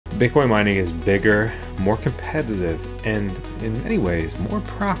Bitcoin mining is bigger, more competitive, and in many ways more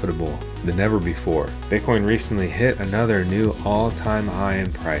profitable than ever before. Bitcoin recently hit another new all-time high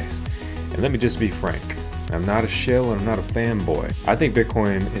in price. And let me just be frank, I'm not a shill and I'm not a fanboy. I think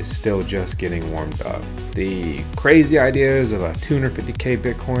Bitcoin is still just getting warmed up. The crazy ideas of a 250k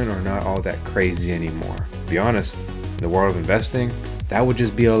Bitcoin are not all that crazy anymore. To be honest, in the world of investing, that would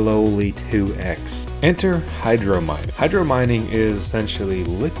just be a lowly 2x. Enter hydro mining. Hydro mining is essentially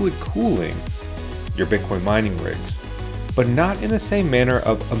liquid cooling your Bitcoin mining rigs, but not in the same manner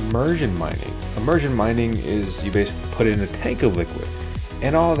of immersion mining. Immersion mining is you basically put in a tank of liquid,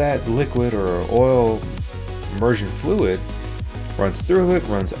 and all that liquid or oil immersion fluid runs through it,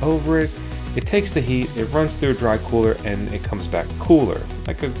 runs over it. It takes the heat, it runs through a dry cooler, and it comes back cooler,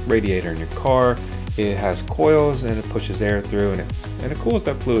 like a radiator in your car. It has coils and it pushes air through and it cools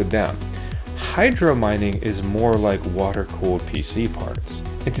that fluid down. Hydro mining is more like water-cooled PC parts.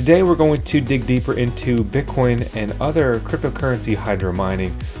 And today we're going to dig deeper into Bitcoin and other cryptocurrency hydro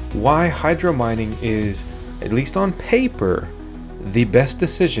mining, why hydro mining is, at least on paper, the best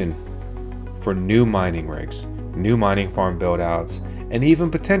decision for new mining rigs, new mining farm build-outs, and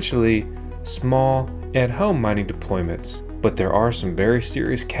even potentially small at-home mining deployments. But there are some very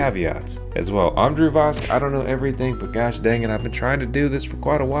serious caveats as well. I'm Drew Vosk. I don't know everything, but gosh dang it, I've been trying to do this for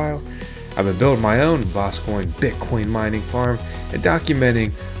quite a while. I've been building my own VoskCoin Bitcoin mining farm and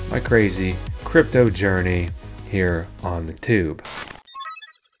documenting my crazy crypto journey here on the tube.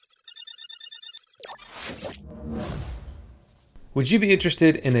 Would you be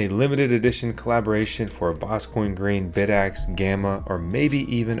interested in a limited edition collaboration for a VoskCoin Green, Bitdeer, Gamma, or maybe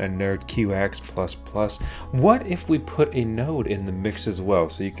even a NerdQX++? What if we put a node in the mix as well,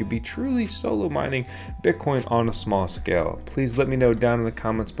 so you could be truly solo mining Bitcoin on a small scale? Please let me know down in the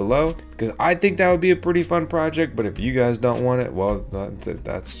comments below, because I think that would be a pretty fun project, but if you guys don't want it, well,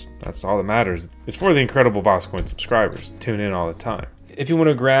 that's all that matters. It's for the incredible VoskCoin subscribers. Tune in all the time. If you want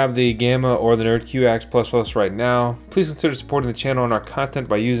to grab the Gamma or the NerdQX++ right now, please consider supporting the channel and our content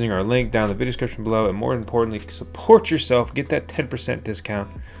by using our link down in the video description below, and more importantly, support yourself. Get that 10%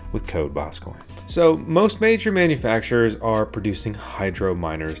 discount with code VoskCoin. So most major manufacturers are producing hydro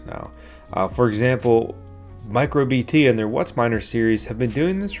miners now. For example, microbt and their whatsminers series have been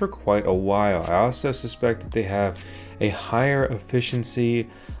doing this for quite a while. I also suspect that they have a higher efficiency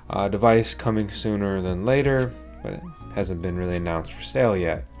device coming sooner than later, but it hasn't been really announced for sale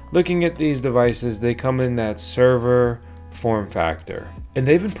yet. Looking at these devices, they come in that server form factor, and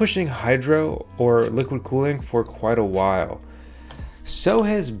they've been pushing hydro or liquid cooling for quite a while. So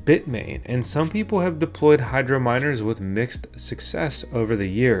has Bitmain, and some people have deployed hydro miners with mixed success over the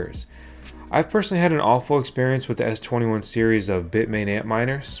years. I've personally had an awful experience with the S21 series of Bitmain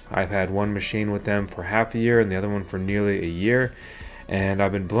Antminers. I've had one machine with them for half a year and the other one for nearly a year. And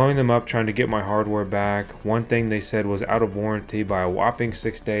I've been blowing them up trying to get my hardware back. One thing they said was out of warranty by a whopping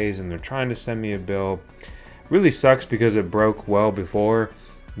 6 days, and they're trying to send me a bill. Really sucks because it broke well before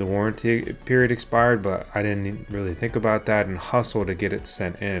the warranty period expired, but I didn't really think about that and hustle to get it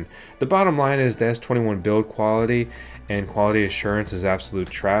sent in. The bottom line is the S21 build quality and quality assurance is absolute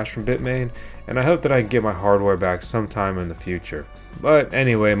trash from Bitmain, and I hope that I can get my hardware back sometime in the future. But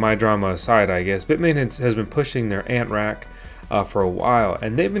anyway, my drama aside, I guess, Bitmain has been pushing their Ant Rack for a while,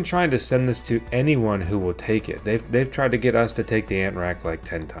 and they've been trying to send this to anyone who will take it. They've tried to get us to take the Ant Rack like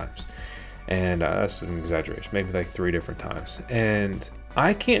 10 times, and that's an exaggeration, maybe like 3 different times. And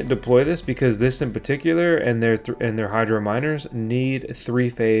I can't deploy this because this in particular and their hydro miners need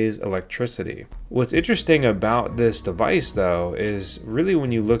 3-phase electricity. What's interesting about this device though is really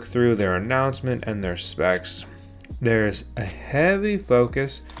when you look through their announcement and their specs, there's a heavy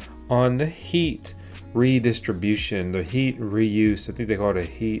focus on the heat redistribution, the heat reuse. I think they call it a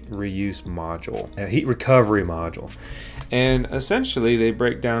heat reuse module, a heat recovery module. And essentially they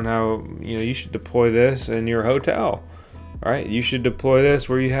break down how, you should deploy this in your hotel, right? You should deploy this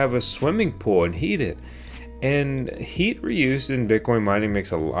where you have a swimming pool and heat it. And heat reuse in Bitcoin mining makes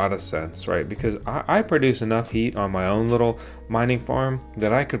a lot of sense, right? Because I produce enough heat on my own little mining farm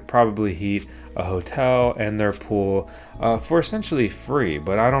that I could probably heat a hotel and their pool for essentially free.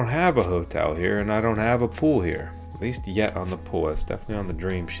 But I don't have a hotel here and I don't have a pool here, at least yet on the pool. It's definitely on the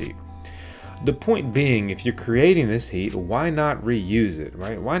dream sheet. The point being, if you're creating this heat, why not reuse it,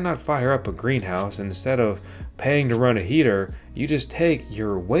 right? Why not fire up a greenhouse, and instead of paying to run a heater, you just take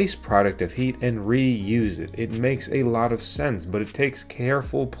your waste product of heat and reuse it. It makes a lot of sense, but it takes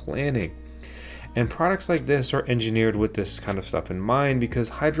careful planning. And products like this are engineered with this kind of stuff in mind because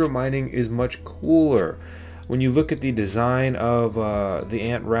hydro mining is much cooler. When you look at the design of the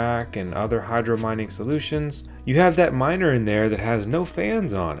Ant Rack and other hydro mining solutions, you have that miner in there that has no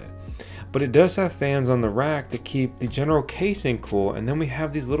fans on it. But it does have fans on the rack to keep the general casing cool, and then we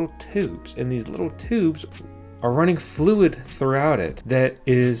have these little tubes, and these little tubes are running fluid throughout it that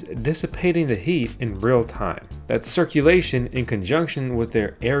is dissipating the heat in real time. That circulation in conjunction with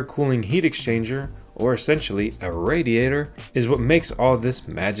their air cooling heat exchanger, or essentially a radiator, is what makes all this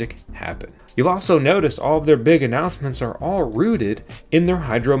magic happen. You'll also notice all of their big announcements are all rooted in their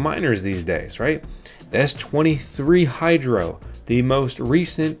hydro miners these days, right? The S23 Hydro, the most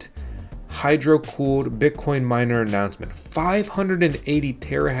recent hydro-cooled Bitcoin miner announcement, 580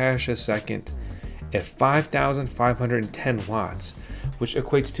 terahash a second at 5,510 watts, which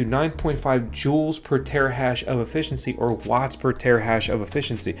equates to 9.5 joules per terahash of efficiency, or watts per terahash of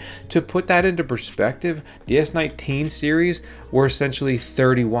efficiency. To put that into perspective, the S19 series were essentially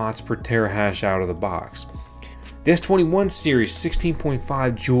 30 watts per terahash out of the box. The S21 series, 16.5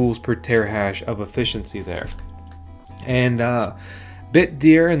 joules per terahash of efficiency there. And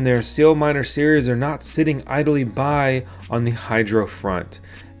Bitdeer and their Seal Miner series are not sitting idly by on the hydro front.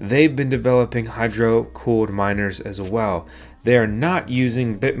 They've been developing hydro-cooled miners as well. They are not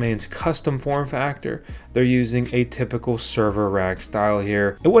using Bitmain's custom form factor. They're using a typical server rack style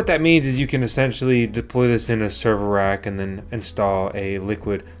here. And what that means is you can essentially deploy this in a server rack and then install a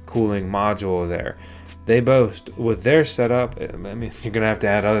liquid cooling module there. They boast with their setup, I mean, you're gonna have to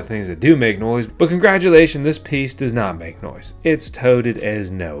add other things that do make noise, but congratulations, this piece does not make noise. It's touted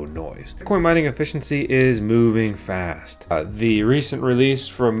as no noise. Bitcoin mining efficiency is moving fast. The recent release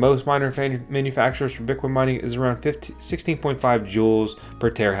from most miner manufacturers for Bitcoin mining is around 16.5 joules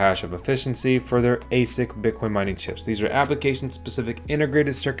per terahash of efficiency for their ASIC Bitcoin mining chips. These are application-specific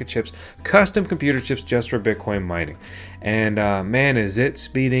integrated circuit chips, custom computer chips just for Bitcoin mining. And man, is it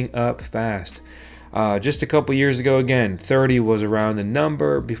speeding up fast. Just a couple years ago, again, 30 was around the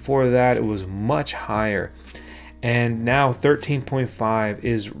number. Before that, it was much higher. And now 13.5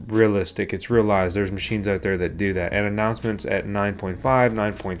 is realistic. It's realized there's machines out there that do that. And announcements at 9.5,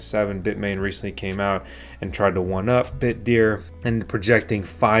 9.7, Bitmain recently came out and tried to one-up Bitdeer and projecting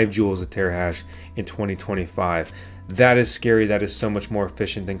 5 joules a terahash in 2025. That is scary. That is so much more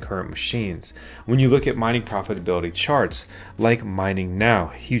efficient than current machines. When you look at mining profitability charts like Mining Now,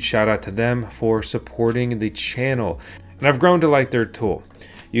 huge shout out to them for supporting the channel. And I've grown to like their tool.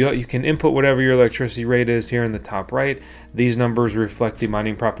 You can input whatever your electricity rate is here in the top right. These numbers reflect the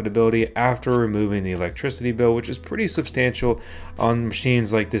mining profitability after removing the electricity bill, which is pretty substantial on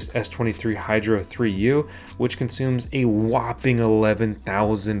machines like this S23 Hydro 3U, which consumes a whopping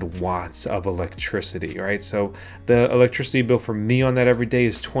 11,000 watts of electricity, right? So the electricity bill for me on that every day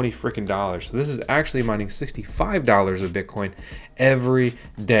is $20 freaking. So this is actually mining $65 of Bitcoin every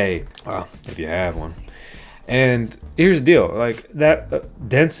day. Well, if you have one. And here's the deal, like that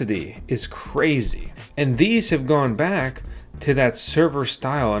density is crazy. And these have gone back to that server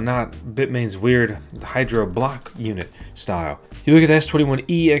style and not Bitmain's weird Hydro block unit style. You look at the S21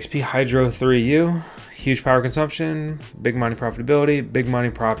 EXP Hydro 3U, huge power consumption, big mining profitability, big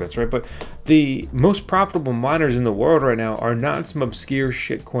mining profits, right? But the most profitable miners in the world right now are not some obscure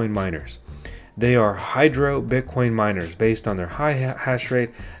shitcoin miners. They are Hydro Bitcoin miners based on their high hash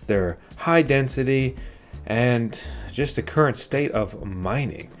rate, their high density, and just the current state of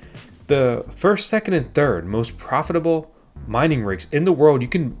mining. The first, second, and third most profitable mining rigs in the world you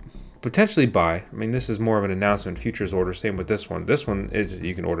can potentially buy. I mean, this is more of an announcement, futures order, same with this one. This one is,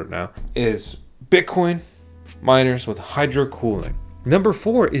 you can order it now, is Bitcoin miners with hydro cooling. Number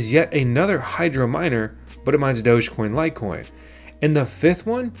 4 is yet another hydro miner, but it mines Dogecoin, Litecoin. And the 5th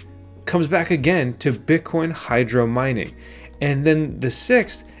one comes back again to Bitcoin hydro mining. And then the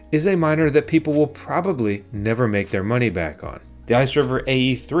 6th is a miner that people will probably never make their money back on. The Ice River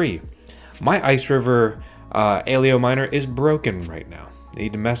AE3. My Ice River Aleo miner is broken right now.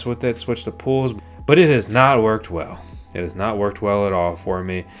 Need to mess with it, switch the pools, but it has not worked well. It has not worked well at all for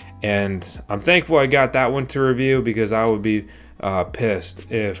me. And I'm thankful I got that one to review, because I would be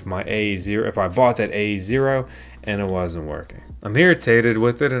pissed if my AE0, if I bought that AE0 and it wasn't working. I'm irritated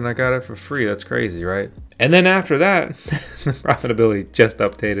with it and I got it for free. That's crazy, right? And then after that, the profitability just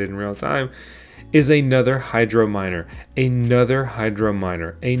updated in real time, is another hydro miner, another hydro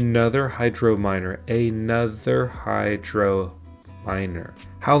miner, another hydro miner, another hydro miner.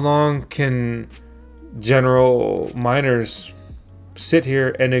 How long can general miners sit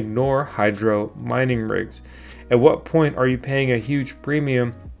here and ignore hydro mining rigs? At what point are you paying a huge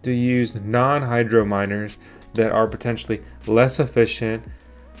premium to use non-hydro miners that are potentially less efficient,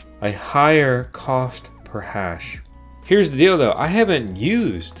 a higher cost per hash? Here's the deal though, I haven't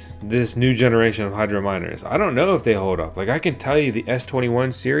used this new generation of hydro miners. I don't know if they hold up. Like, I can tell you the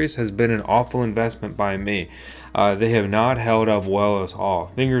S21 series has been an awful investment by me. They have not held up well at all.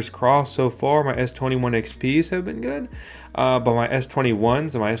 Fingers crossed so far. My S21 XPs have been good, but my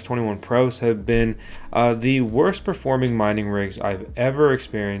S21s and my S21 Pros have been the worst performing mining rigs I've ever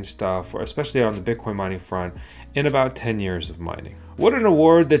experienced, especially on the Bitcoin mining front, in about 10 years of mining. What an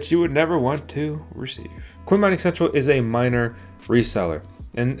award that you would never want to receive. Coin Mining Central is a miner reseller,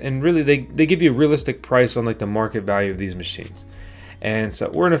 and really they give you a realistic price on like the market value of these machines. And so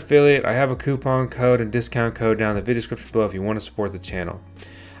we're an affiliate. I have a coupon code and discount code down in the video description below if you want to support the channel.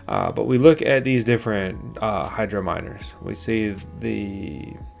 But we look at these different hydro miners. We see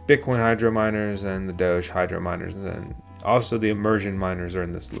the Bitcoin hydro miners and the Doge hydro miners, and then also the immersion miners are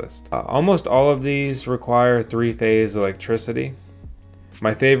in this list. Almost all of these require three-phase electricity.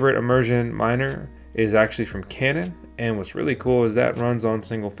 My favorite immersion miner is actually from Canon, and what's really cool is that runs on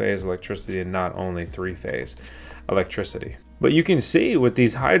single-phase electricity and not only three-phase electricity. But you can see with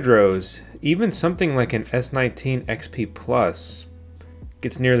these hydros, even something like an S19 XP Plus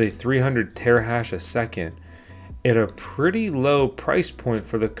gets nearly 300 terahash a second at a pretty low price point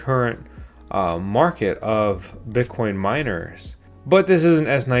for the current market of Bitcoin miners. But this is an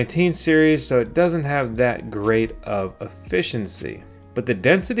S19 series, so it doesn't have that great of efficiency. But the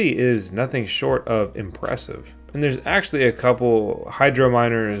density is nothing short of impressive. And there's actually a couple hydro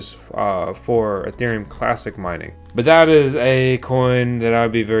miners for Ethereum Classic mining. But that is a coin that I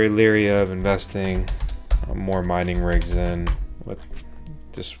would be very leery of investing more mining rigs in, with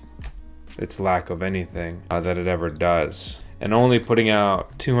just its lack of anything that it ever does. And only putting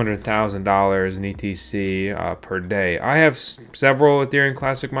out $200,000 in ETC per day. I have several Ethereum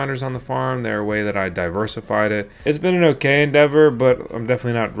Classic miners on the farm. They're a way that I diversified it. It's been an okay endeavor, but I'm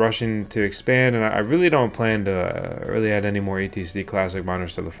definitely not rushing to expand, and I really don't plan to really add any more ETC Classic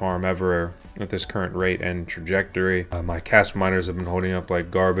miners to the farm ever at this current rate and trajectory. My CAS miners have been holding up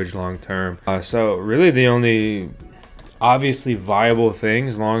like garbage long term. So really the only obviously viable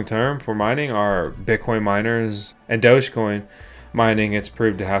things long term for mining are Bitcoin miners and Dogecoin mining. It's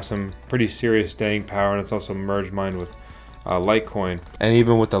proved to have some pretty serious staying power, and it's also merge mined with Litecoin. And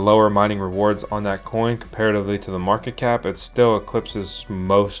even with the lower mining rewards on that coin comparatively to the market cap, it still eclipses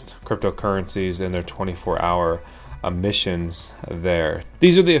most cryptocurrencies in their 24-hour emissions there.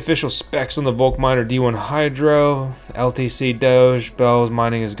 These are the official specs on the volcminer D1 Hydro. LTC Doge, Bell's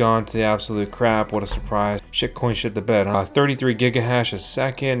mining has gone to the absolute crap. What a surprise. Shitcoin shit the bed. 33 gigahash a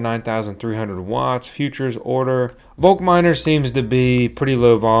second, 9,300 watts. Futures order. Volcminer seems to be pretty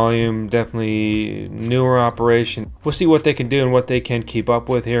low volume, definitely newer operation. We'll see what they can do and what they can keep up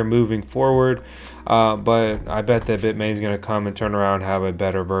with here moving forward. But I bet that Bitmain is going to come and turn around and have a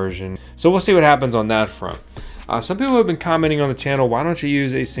better version. So we'll see what happens on that front. Some people have been commenting on the channel, why don't you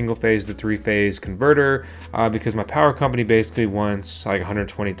use a single phase to three phase converter? Because my power company basically wants like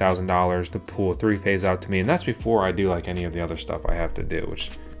 $120,000 to pull three phase out to me, and that's before I do like any of the other stuff I have to do, which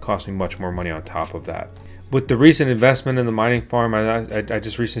costs me much more money on top of that. With the recent investment in the mining farm, I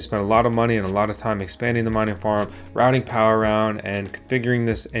just recently spent a lot of money and a lot of time expanding the mining farm, routing power around, and configuring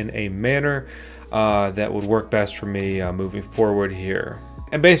this in a manner that would work best for me moving forward here.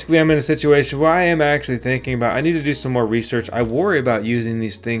 And basically I'm in a situation where I am actually thinking about, I need to do some more research. I worry about using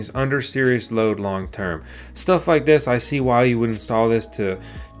these things under serious load long term. Stuff like this, I see why you would install this to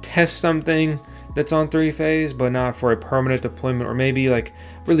test something that's on three phase, but not for a permanent deployment, or maybe like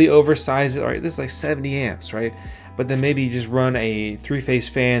really oversize it. All right, this is like 70 amps, right? But then maybe just run a three-phase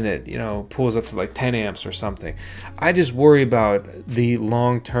fan that, you know, pulls up to like 10 amps or something. I just worry about the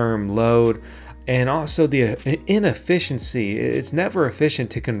long-term load. And also the inefficiency. It's never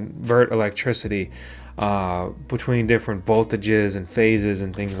efficient to convert electricity between different voltages and phases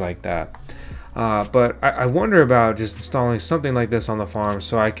and things like that. But I wonder about just installing something like this on the farm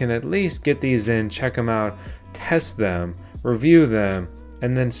so I can at least get these in, check them out, test them, review them,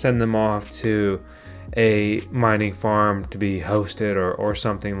 and then send them off to a mining farm to be hosted or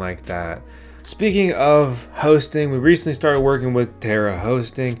something like that. Speaking of hosting, we recently started working with Terra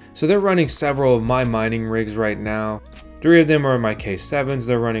Hosting. So they're running several of my mining rigs right now. 3 of them are my K7s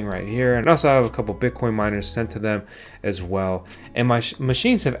they're running right here. And also I have a couple Bitcoin miners sent to them as well. And my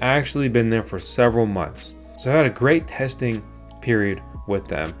machines have actually been there for several months. So I had a great testing period with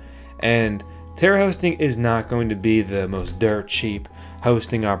them. And Terra Hosting is not going to be the most dirt cheap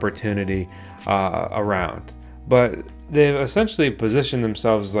hosting opportunity around. But they've essentially positioned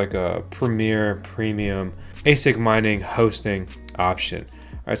themselves as like a premier premium ASIC mining hosting option.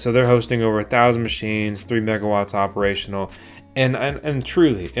 All right, so they're hosting over 1,000 machines, 3 megawatts operational, And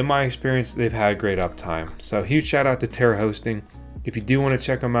truly, in my experience, they've had great uptime. So huge shout out to Terra Hosting. If you do want to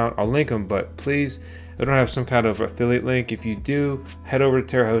check them out, I'll link them, but please, they don't have some kind of affiliate link. If you do, head over to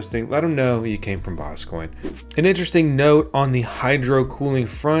Terra Hosting, let them know you came from VoskCoin. An interesting note on the hydro cooling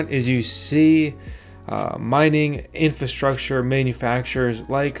front is you see mining infrastructure manufacturers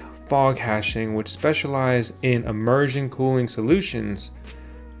like Foghashing, which specialize in immersion cooling solutions,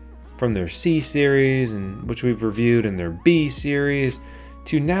 from their C series, and which we've reviewed, in their B series,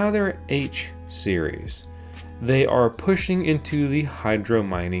 to now their H series. They are pushing into the hydro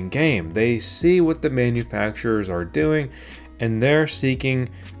mining game. They see what the manufacturers are doing, and they're seeking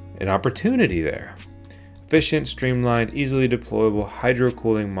an opportunity there. Efficient, streamlined, easily deployable hydro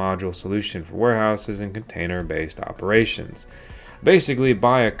cooling module solution for warehouses and container-based operations. Basically,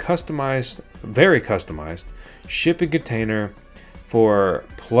 buy a customized, very customized shipping container for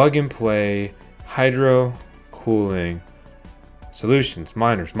plug-and-play hydro cooling solutions,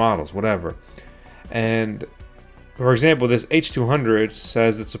 miners, models, whatever. And for example, this H200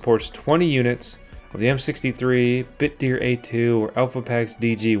 says it supports 20 units of the M63, Bitdeer A2, or elphapex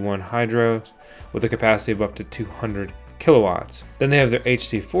DG1 Hydro with a capacity of up to 200 kilowatts. Then they have their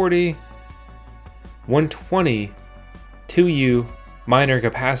HC40, 120 2U miner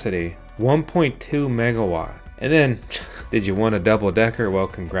capacity, 1.2 megawatt. And then, did you want a double decker? Well,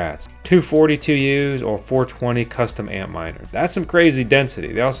 congrats. 242 U's or 420 custom Antminer. That's some crazy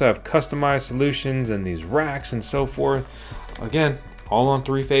density. They also have customized solutions and these racks and so forth. Again, all on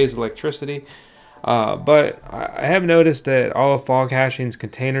 3-phase electricity. But I have noticed that all of Foghashing's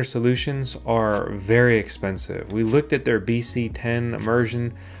container solutions are very expensive. We looked at their BC10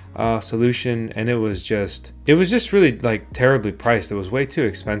 immersion solution, and it was just really like terribly priced. It was way too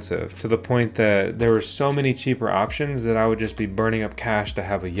expensive, to the point that there were so many cheaper options that I would just be burning up cash to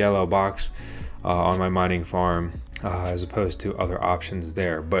have a yellow box on my mining farm as opposed to other options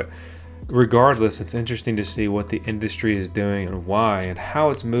there. But regardless, it's interesting to see what the industry is doing and why and how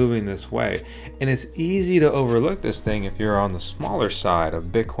it's moving this way. And it's easy to overlook this thing if you're on the smaller side of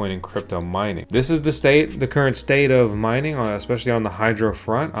Bitcoin and crypto mining. This is the current state of mining, especially on the hydro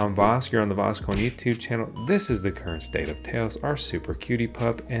front. I'm Vosk, you're on the VoskCoin YouTube channel. This is the current state of Tails, our super cutie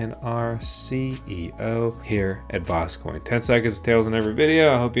pup and our CEO here at VoskCoin. 10 seconds of Tails in every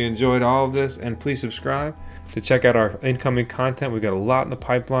video. I hope you enjoyed all of this, and please subscribe to check out our incoming content. We've got a lot in the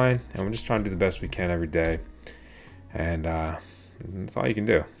pipeline, and we're just trying to do the best we can every day. And that's all you can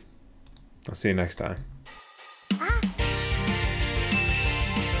do. I'll see you next time.